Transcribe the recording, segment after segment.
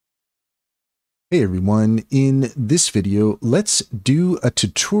Hey everyone, in this video, let's do a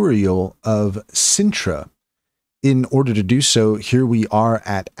tutorial of Sintra. In order to do so, here we are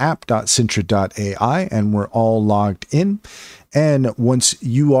at app.sintra.ai and we're all logged in. And once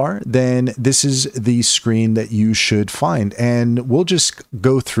you are, then this is the screen that you should find. And we'll just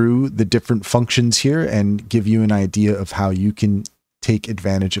go through the different functions here and give you an idea of how you can take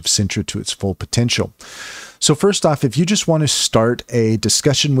advantage of Sintra to its full potential. So first off, if you just want to start a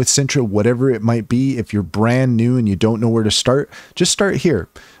discussion with Sintra, whatever it might be, if you're brand new and you don't know where to start, just start here.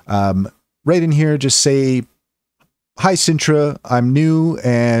 Right in here, just say, "Hi Sintra, I'm new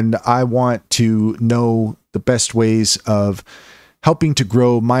and I want to know the best ways of helping to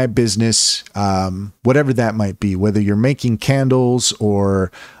grow my business," whatever that might be, whether you're making candles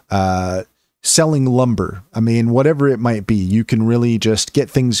or selling lumber. I mean, whatever it might be, you can really just get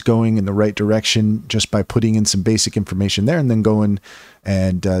things going in the right direction just by putting in some basic information there and then going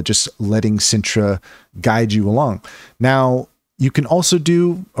and just letting Sintra guide you along. Now, you can also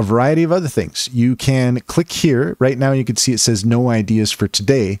do a variety of other things. You can click here. Right now, you can see it says no ideas for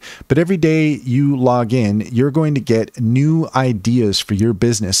today, but every day you log in, you're going to get new ideas for your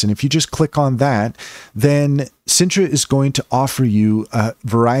business. And if you just click on that, then Sintra is going to offer you a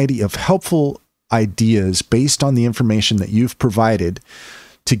variety of helpful ideas based on the information that you've provided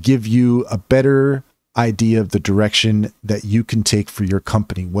to give you a better idea of the direction that you can take for your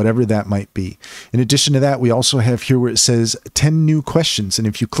company, whatever that might be. In addition to that, we also have here where it says 10 new questions. And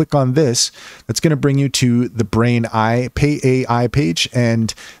if you click on this, that's going to bring you to the Brain AI page.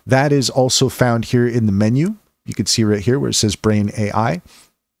 And that is also found here in the menu. You can see right here where it says Brain AI.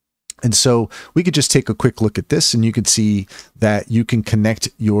 And so we could just take a quick look at this and you can see that you can connect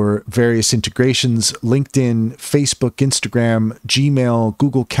your various integrations: LinkedIn, Facebook, Instagram, Gmail,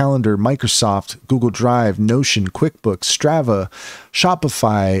 Google Calendar, Microsoft, Google Drive, Notion, QuickBooks, Strava,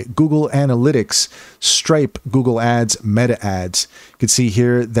 Shopify, Google Analytics, Stripe, Google Ads, Meta Ads. You can see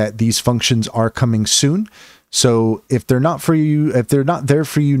here that these functions are coming soon. So if they're not for you, if they're not there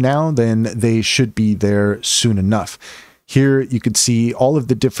for you now, then they should be there soon enough. Here you can see all of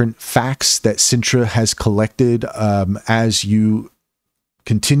the different facts that Sintra has collected as you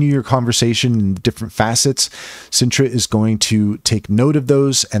continue your conversation in different facets. Sintra is going to take note of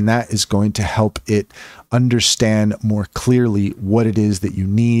those, and that is going to help it understand more clearly what it is that you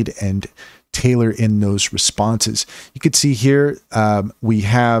need and tailor in those responses. You can see here we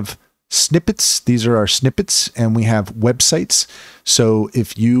have snippets. These are our snippets, and we have websites. So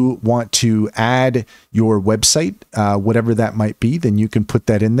if you want to add your website, whatever that might be, then you can put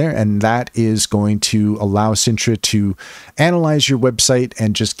that in there. And that is going to allow Sintra to analyze your website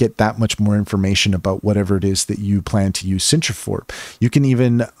and just get that much more information about whatever it is that you plan to use Sintra for. You can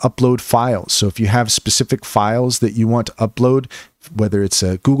even upload files. So if you have specific files that you want to upload, whether it's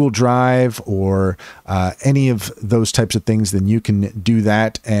a Google Drive or any of those types of things, then you can do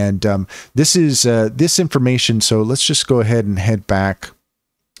that. And this is this information. So let's just go ahead and head back.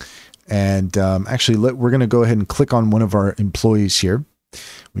 And actually, we're going to go ahead and click on one of our employees here.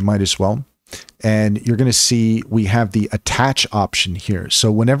 We might as well. And you're going to see we have the attach option here.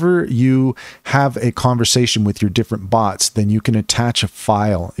 So whenever you have a conversation with your different bots, then you can attach a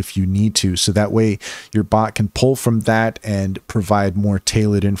file if you need to. So that way your bot can pull from that and provide more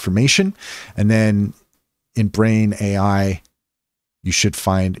tailored information. And then in Brain AI, you should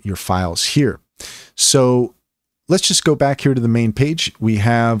find your files here. So let's just go back here to the main page. We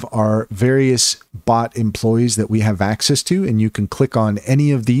have our various bot employees that we have access to, and you can click on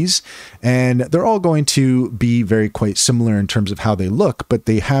any of these, and they're all going to be quite similar in terms of how they look, but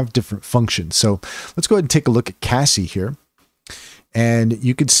they have different functions. So let's go ahead and take a look at Cassie here. And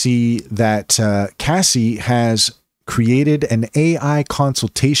you can see that Cassie has created an AI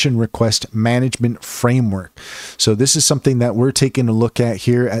consultation request management framework. So this is something that we're taking a look at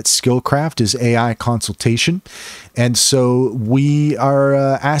here at Skillcraft, is AI consultation. And so we are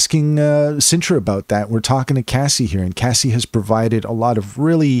asking Sintra about that. We're talking to Cassie here, and Cassie has provided a lot of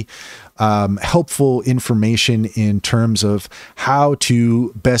really helpful information in terms of how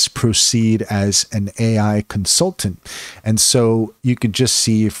to best proceed as an AI consultant. And so you could just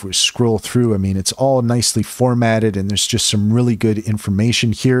see, if we scroll through, I mean, it's all nicely formatted and there's just some really good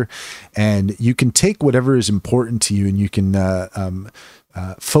information here. And you can take whatever is important to you and you can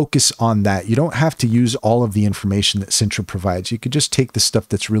focus on that. You don't have to use all of the information that Sintra provides. You could just take the stuff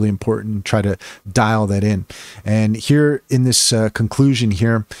that's really important and try to dial that in. And here in this conclusion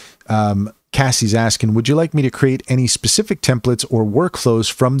here, Cassie's asking, would you like me to create any specific templates or workflows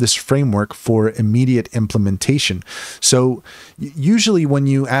from this framework for immediate implementation? So usually when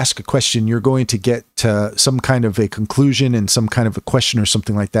you ask a question, you're going to get to some kind of a conclusion and some kind of a question or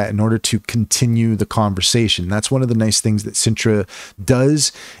something like that in order to continue the conversation. That's one of the nice things that Sintra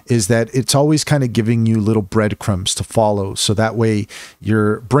does, is that it's always kind of giving you little breadcrumbs to follow. So that way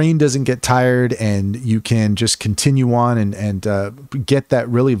your brain doesn't get tired and you can just continue on and get that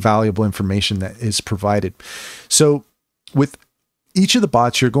really valuable information that is provided. So with each of the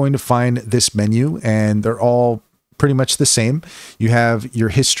bots, you're going to find this menu, and they're all pretty much the same. You have your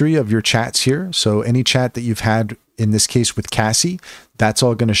history of your chats here. So any chat that you've had, in this case with Cassie, that's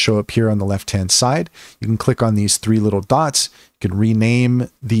all going to show up here on the left-hand side. You can click on these three little dots. You can rename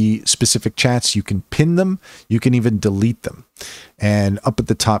the specific chats. You can pin them. You can even delete them. And up at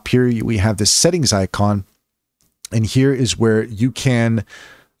the top here, we have this settings icon. And here is where you can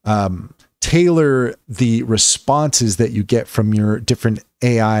tailor the responses that you get from your different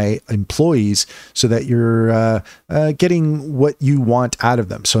AI employees so that you're getting what you want out of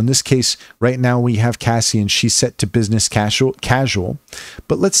them. So in this case, right now we have Cassie and she's set to business casual.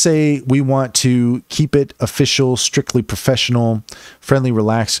 But let's say we want to keep it official, strictly professional, friendly,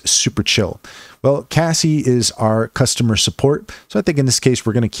 relaxed, super chill. Well, Cassie is our customer support. So I think in this case,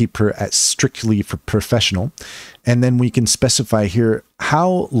 we're going to keep her at strictly for professional. And then we can specify here,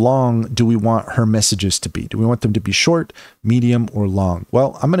 how long do we want her messages to be? Do we want them to be short, medium, or long?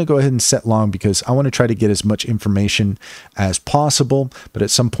 Well, I'm going to go ahead and set long because I want to try to get as much information as possible, but at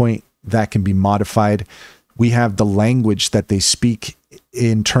some point that can be modified. We have the language that they speak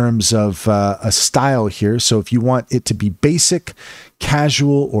in terms of a style here. So if you want it to be basic,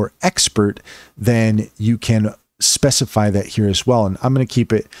 casual, or expert, then you can specify that here as well. And I'm going to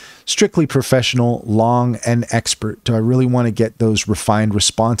keep it strictly professional, long, and expert. Do I really want to get those refined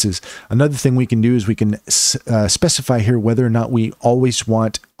responses? Another thing we can do is we can specify here whether or not we always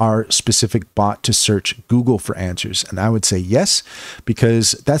want our specific bot to search Google for answers. And I would say yes,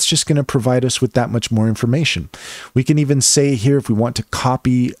 because that's just going to provide us with that much more information. We can even say here if we want to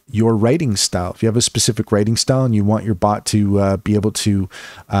copy your writing style. If you have a specific writing style and you want your bot to be able to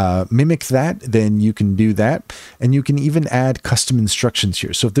mimic that, then you can do that. And you can even add custom instructions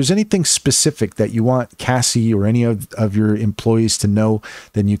here. So if there's anything specific that you want Cassie or any of your employees to know,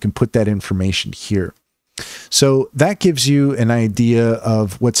 then you can put that information here. So that gives you an idea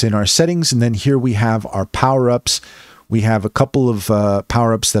of what's in our settings. And then here we have our power-ups. We have a couple of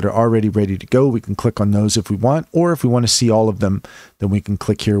power-ups that are already ready to go. We can click on those if we want, or if we want to see all of them, then we can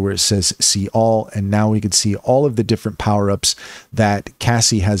click here where it says see all. And now we can see all of the different power-ups that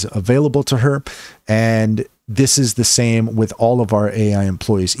Cassie has available to her. And this is the same with all of our AI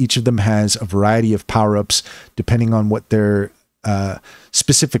employees. Each of them has a variety of power-ups depending on what their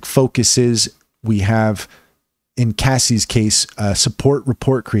specific focus is. We have, in Cassie's case, a support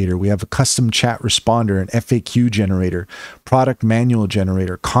report creator. We have a custom chat responder, an FAQ generator, product manual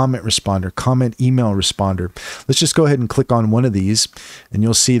generator, comment responder, comment email responder. Let's just go ahead and click on one of these, and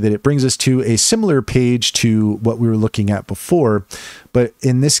you'll see that it brings us to a similar page to what we were looking at before. But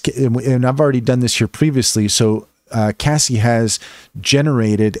in this case, and I've already done this here previously, so Cassie has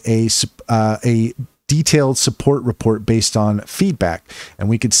generated a detailed support report based on feedback. And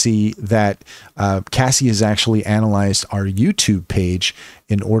we could see that Cassie has actually analyzed our YouTube page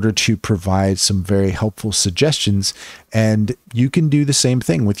in order to provide some very helpful suggestions. And you can do the same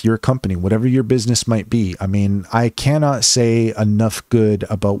thing with your company, whatever your business might be. I mean, I cannot say enough good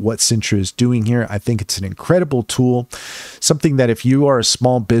about what Sintra is doing here. I think it's an incredible tool, something that if you are a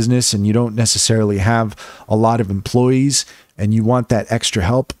small business and you don't necessarily have a lot of employees and you want that extra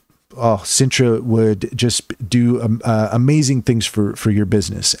help, oh, Sintra would just do amazing things for your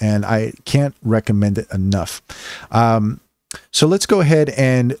business. And I can't recommend it enough. So let's go ahead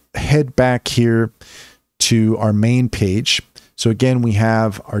and head back here to our main page. So again, we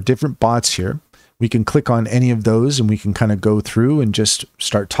have our different bots here. We can click on any of those and we can kind of go through and just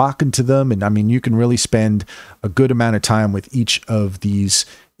start talking to them. And I mean, you can really spend a good amount of time with each of these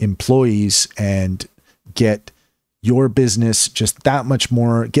employees and get your business just that much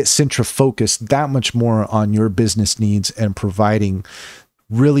more, get Sintra focused that much more on your business needs and providing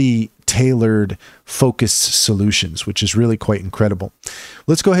really tailored, focused solutions, which is really quite incredible.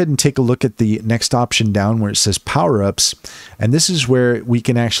 Let's go ahead and take a look at the next option down where it says power-ups. And this is where we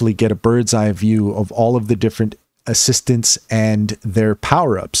can actually get a bird's eye view of all of the different assistants and their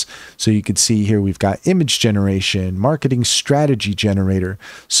power-ups. So you can see here we've got image generation, marketing strategy generator,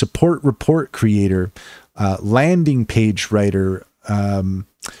 support report creator, landing page writer,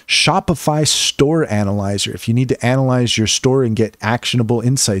 Shopify Store Analyzer. If you need to analyze your store and get actionable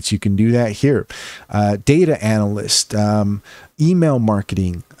insights, you can do that here. Data Analyst, email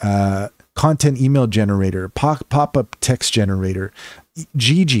marketing, content email generator, pop-up text generator.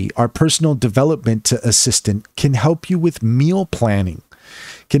 Gigi, our personal development assistant, can help you with meal planning,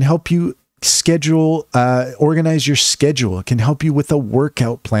 can help you schedule, organize your schedule. It can help you with a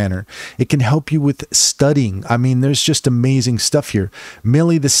workout planner. It can help you with studying. I mean, there's just amazing stuff here.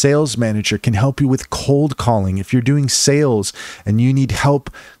 Millie, the sales manager, can help you with cold calling. If you're doing sales and you need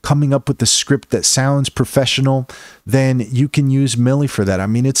help coming up with the script that sounds professional, then you can use Millie for that. I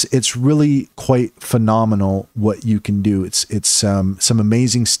mean, it's really quite phenomenal what you can do. It's some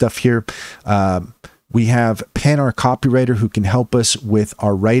amazing stuff here. We have Pen, our copywriter, who can help us with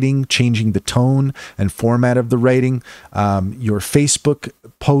our writing, changing the tone and format of the writing, your Facebook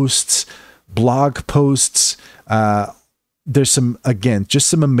posts, blog posts. There's just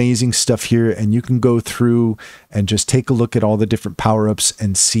some amazing stuff here, and you can go through and just take a look at all the different power-ups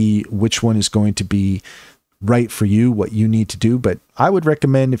and see which one is going to be right for you, what you need to do. But I would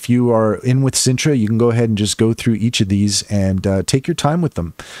recommend, if you are in with Sintra, you can go ahead and just go through each of these and take your time with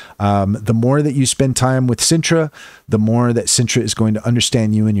them. The more that you spend time with Sintra, the more that Sintra is going to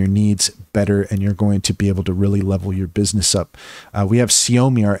understand you and your needs better, and you're going to be able to really level your business up. We have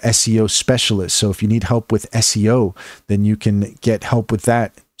Xiaomi, our SEO specialist. So if you need help with SEO, then you can get help with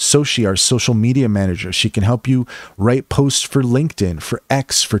that. Soshi, our social media manager, she can help you write posts for LinkedIn, for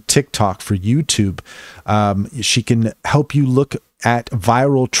X, for TikTok, for YouTube. She can help you look at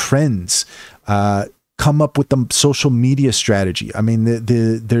viral trends, come up with the social media strategy. I mean,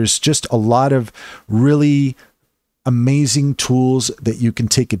 there's just a lot of really amazing tools that you can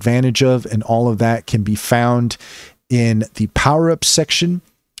take advantage of, and all of that can be found in the Power Up section.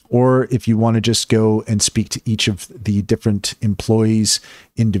 Or if you want to just go and speak to each of the different employees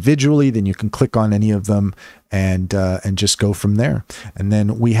individually, then you can click on any of them and just go from there. And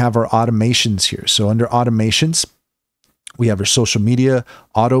then we have our automations here. So under automations, we have our social media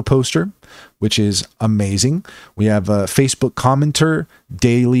auto poster, which is amazing. We have a Facebook commenter,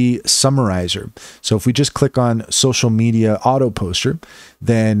 daily summarizer. So if we just click on social media auto poster,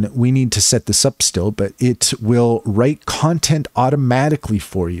 then we need to set this up still, but it will write content automatically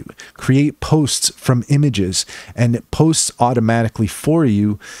for you, create posts from images, and it posts automatically for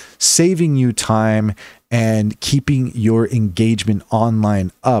you, saving you time and keeping your engagement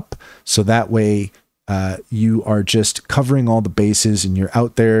online up. So that way, you are just covering all the bases, and you're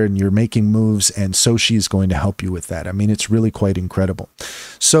out there and you're making moves, and Soshi is going to help you with that. I mean, it's really quite incredible.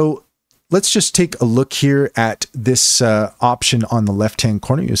 So let's just take a look here at this option on the left-hand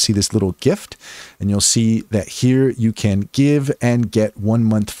corner. You'll see this little gift, and you'll see that here you can give and get 1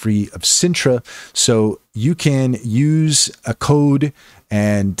 month free of Sintra. So you can use a code,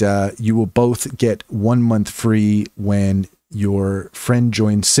 and you will both get 1 month free when your friend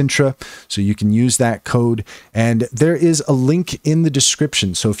joins Sintra. So you can use that code, and there is a link in the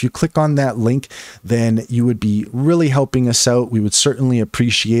description. So if you click on that link, then you would be really helping us out. We would certainly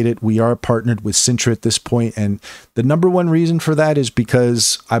appreciate it. We are partnered with Sintra at this point, and the number one reason for that is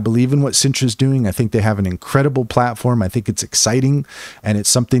because I believe in what Sintra is doing. I think they have an incredible platform. I think it's exciting, and it's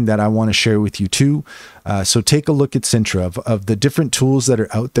something that I want to share with you too. So take a look at Sintra. Of the different tools that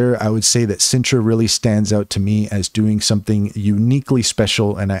are out there, I would say that Sintra really stands out to me as doing something uniquely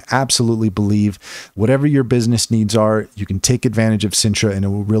special, and I absolutely believe whatever your business needs are, you can take advantage of Sintra, and it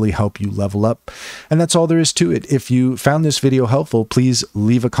will really help you level up. And that's all there is to it. If you found this video helpful, please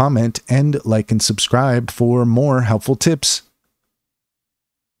leave a comment and like and subscribe for more helpful tips.